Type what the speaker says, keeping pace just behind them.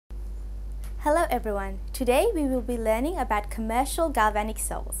Hello everyone, today we will be learning about commercial galvanic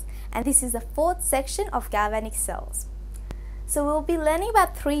cells, and this is the fourth section of galvanic cells. So we will be learning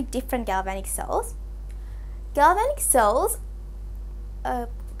about three different galvanic cells. Galvanic cells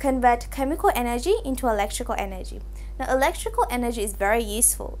convert chemical energy into electrical energy. Now electrical energy is very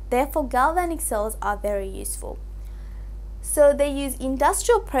useful, therefore galvanic cells are very useful. So they use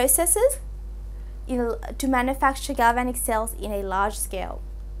industrial processes to manufacture galvanic cells in a large scale.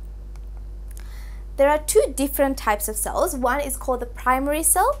 There are two different types of cells. One is called the primary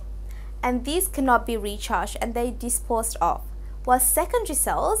cell, and these cannot be recharged and they disposed of. While secondary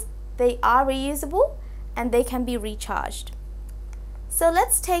cells, they are reusable and they can be recharged. So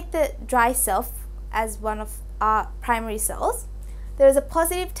let's take the dry cell as one of our primary cells. There is a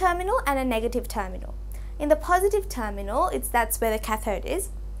positive terminal and a negative terminal. In the positive terminal, that's where the cathode is.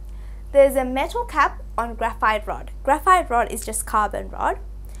 There's a metal cap on graphite rod. Graphite rod is just carbon rod.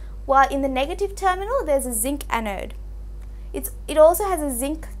 While in the negative terminal, there's a zinc anode. It also has a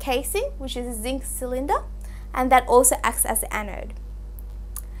zinc casing, which is a zinc cylinder, and that also acts as the anode.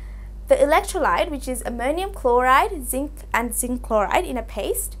 The electrolyte, which is ammonium chloride, zinc and zinc chloride in a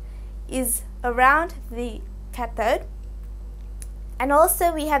paste, is around the cathode. And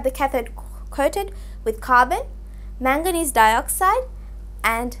also we have the cathode coated with carbon, manganese dioxide,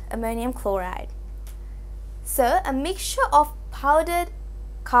 and ammonium chloride. So a mixture of powdered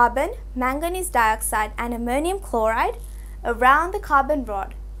carbon, manganese dioxide and ammonium chloride around the carbon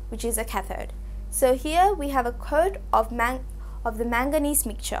rod, which is a cathode. So here we have a coat of the manganese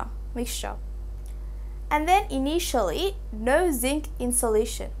mixture. And then initially no zinc in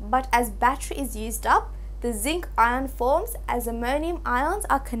solution, but as battery is used up, the zinc ion forms as ammonium ions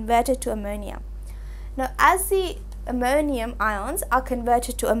are converted to ammonia. Now as the ammonium ions are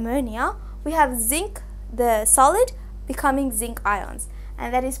converted to ammonia, we have zinc, the solid, becoming zinc ions.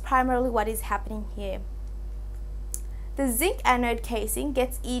 And that is primarily what is happening here. The zinc anode casing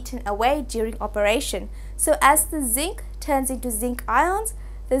gets eaten away during operation. So as the zinc turns into zinc ions,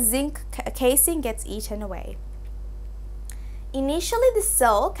 the zinc casing gets eaten away. Initially, the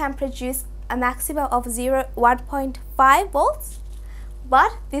cell can produce a maximum of 1.5 volts,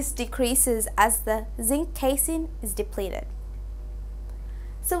 but this decreases as the zinc casing is depleted.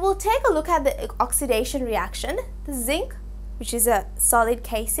 So we'll take a look at the oxidation reaction. The zinc, which is a solid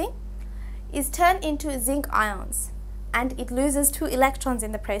casing, is turned into zinc ions and it loses 2 electrons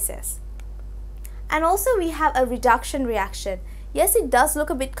in the process. And also we have a reduction reaction. Yes, it does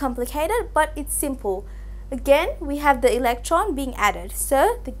look a bit complicated, but it's simple. Again, we have the electron being added,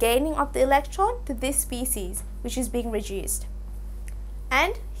 so the gaining of the electron to this species, which is being reduced.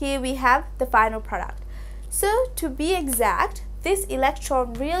 And here we have the final product. So to be exact, this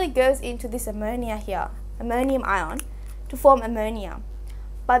electron really goes into this ammonia here, ammonium ion, to form ammonia,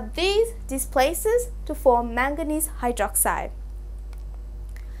 but these displaces to form manganese hydroxide.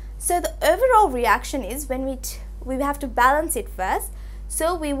 So the overall reaction is when we have to balance it first.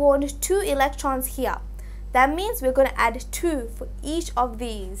 So we want 2 electrons here. That means we're going to add 2 for each of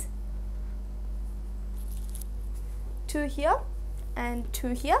these. 2 here and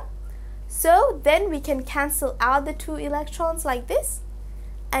 2 here. So then we can cancel out the 2 electrons like this,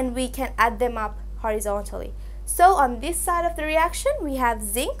 and we can add them up horizontally. So on this side of the reaction, we have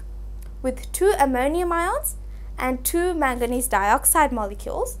zinc with 2 ammonium ions and 2 manganese dioxide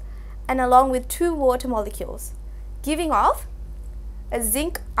molecules, and along with 2 water molecules, giving off a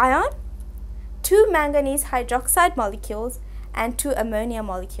zinc ion, 2 manganese hydroxide molecules, and 2 ammonia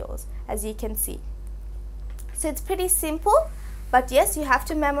molecules, as you can see. So it's pretty simple, but yes, you have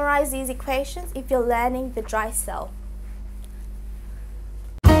to memorize these equations if you're learning the dry cell.